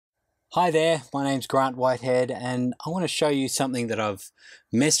Hi there, my name's Grant Whitehead and I want to show you something that I've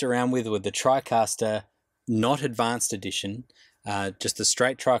messed around with the TriCaster not Advanced Edition, just the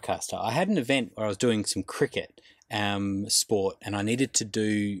straight TriCaster. I had an event where I was doing some cricket sport and I needed to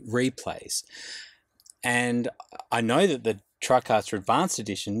do replays. And I know that the TriCaster Advanced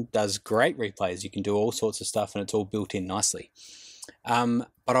Edition does great replays. You can do all sorts of stuff and it's all built in nicely.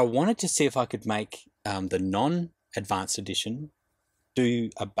 But I wanted to see if I could make the non-Advanced Edition do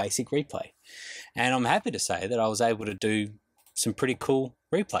a basic replay. And I'm happy to say that I was able to do some pretty cool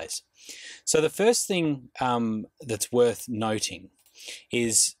replays. So the first thing that's worth noting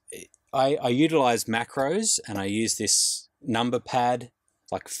is I utilize macros and I use this number pad,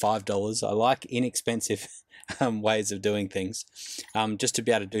 like $5. I like inexpensive ways of doing things, just to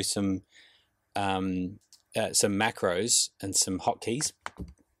be able to do some macros and some hotkeys.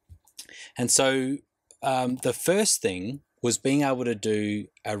 And so the first thing was being able to do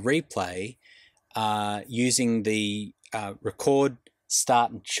a replay using the record,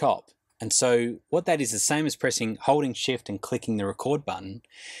 start and chop. And so what that is the same as holding shift and clicking the record button.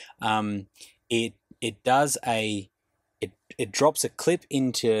 It drops a clip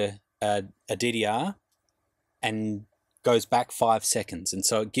into a DDR and goes back 5 seconds. And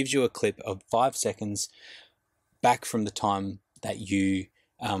so it gives you a clip of 5 seconds back from the time that you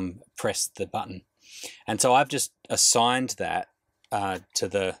press the button. And so I've just assigned that to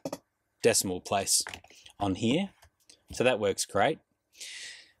the decimal place on here. So that works great.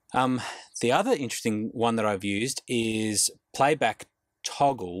 The other interesting one that I've used is playback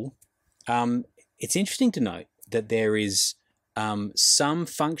toggle. It's interesting to note that there is some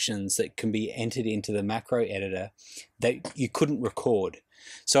functions that can be entered into the macro editor that you couldn't record.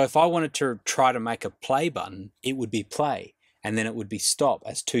 So if I wanted to try to make a play button, it would be play, and then it would be stop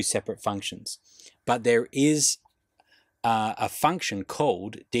as two separate functions. But there is a function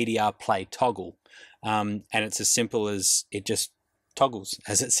called DDR play toggle, and it's as simple as it just toggles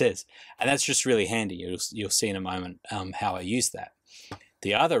as it says, and that's just really handy. You'll see in a moment how I use that.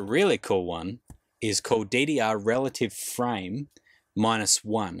 The other really cool one is called DDR relative frame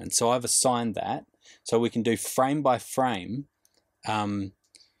 -1, and so I've assigned that so we can do frame by frame.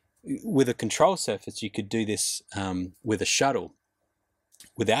 With a control surface, you could do this with a shuttle.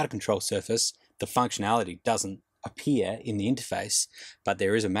 Without a control surface, the functionality doesn't appear in the interface, but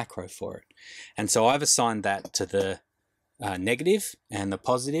there is a macro for it. And so I've assigned that to the negative and the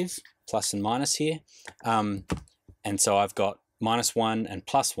positive, plus and minus here. And so I've got -1 and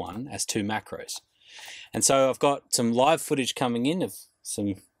 +1 as two macros. And so I've got some live footage coming in of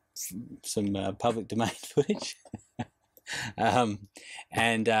some public domain footage. And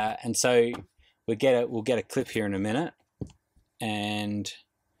so we'll get a clip here in a minute, and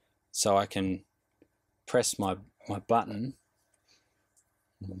so I can press my button,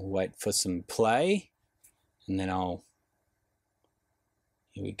 we'll wait for some play, and then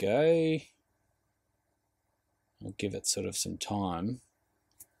here we go, I'll give it sort of some time.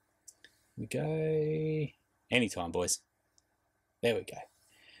 Here we go, anytime boys, there we go.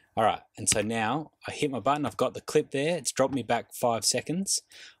 All right, and so now I hit my button, I've got the clip there, it's dropped me back 5 seconds.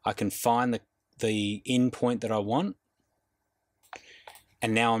 I can find the in point that I want,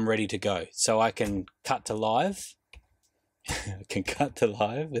 and now I'm ready to go. So I can cut to live. I can cut to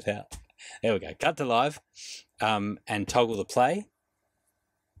live without, there we go, cut to live, and toggle the play.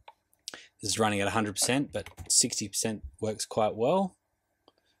 This is running at 100%, but 60% works quite well.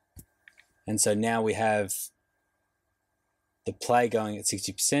 And so now we have the play going at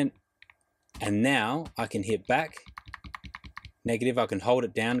 60%, and now I can hit back, negative, I can hold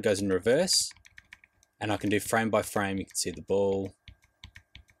it down, it goes in reverse, and I can do frame by frame. You can see the ball.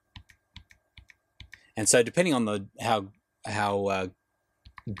 And so depending on how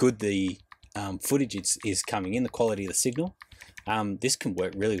good the footage is coming in, the quality of the signal, this can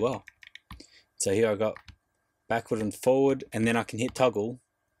work really well. So here I got backward and forward, and then I can hit toggle,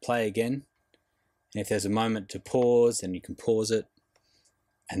 play again. And if there's a moment to pause, then you can pause it.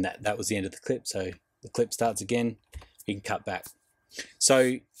 And that was the end of the clip. So the clip starts again, you can cut back.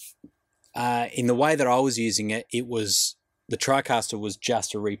 So in the way that I was using it, the TriCaster was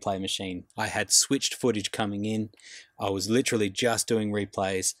just a replay machine. I had switched footage coming in. I was literally just doing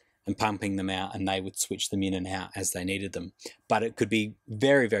replays and pumping them out, and they would switch them in and out as they needed them. But it could be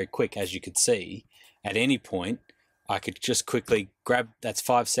very, very quick, as you could see. At any point, I could just quickly grab, that's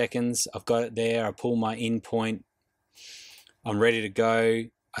 5 seconds, I've got it there, I pull my in point, I'm ready to go,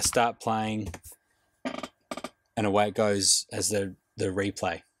 I start playing, and away it goes as the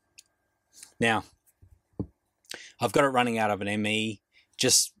replay. Now, I've got it running out of an ME,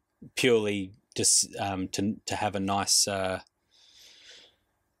 just purely to have a nice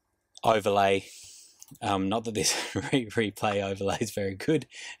overlay. Not that this replay overlay is very good.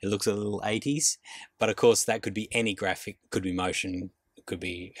 It looks a little 80s, but of course that could be any graphic, could be motion, could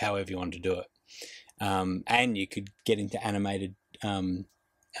be however you want to do it. And you could get into animated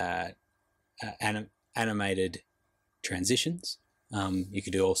animated transitions. You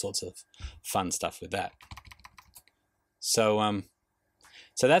could do all sorts of fun stuff with that. So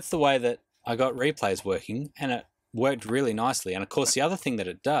so that's the way that I got replays working, and it worked really nicely. And of course, the other thing that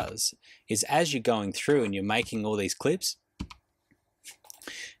it does is as you're going through and you're making all these clips,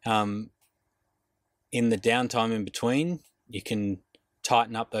 in the downtime in between, you can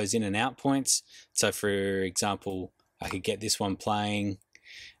tighten up those in and out points. So for example, I could get this one playing,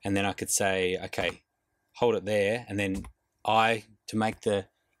 and then I could say, okay, hold it there, and then to make the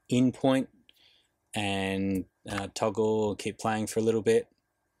in point, and toggle, keep playing for a little bit.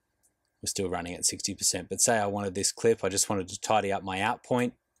 We're still running at 60%, but say I wanted this clip, I just wanted to tidy up my out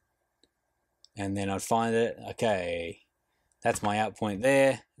point, and then I'd find it, okay, that's my out point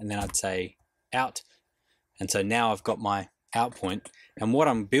there, and then I'd say out, and so now I've got my out point, and what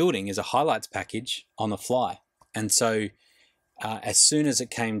I'm building is a highlights package on the fly. And so as soon as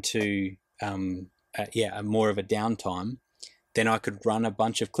it came to more of a downtime, then I could run a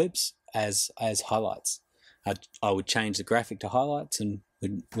bunch of clips as highlights. I would change the graphic to highlights and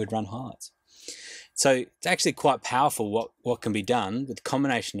would run highlights. So it's actually quite powerful what can be done with a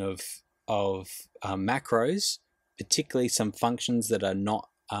combination of macros, particularly some functions that are not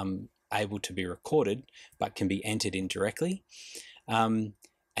able to be recorded but can be entered in directly, and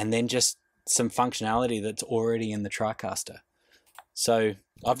then just some functionality that's already in the TriCaster. So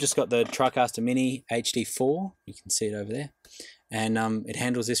I've just got the TriCaster Mini HD4, you can see it over there, and it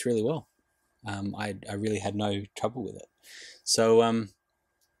handles this really well. I really had no trouble with it. So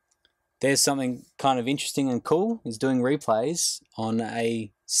there's something kind of interesting and cool, is doing replays on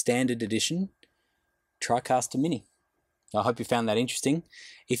a standard edition TriCaster Mini. I hope you found that interesting.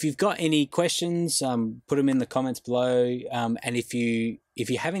 If you've got any questions, put them in the comments below. And if you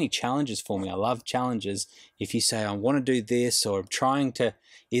have any challenges for me, I love challenges. If you say, I want to do this, or I'm trying to,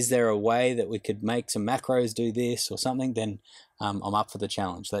 is there a way that we could make some macros do this or something, then I'm up for the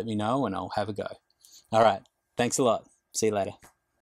challenge. Let me know and I'll have a go. All right. Thanks a lot. See you later.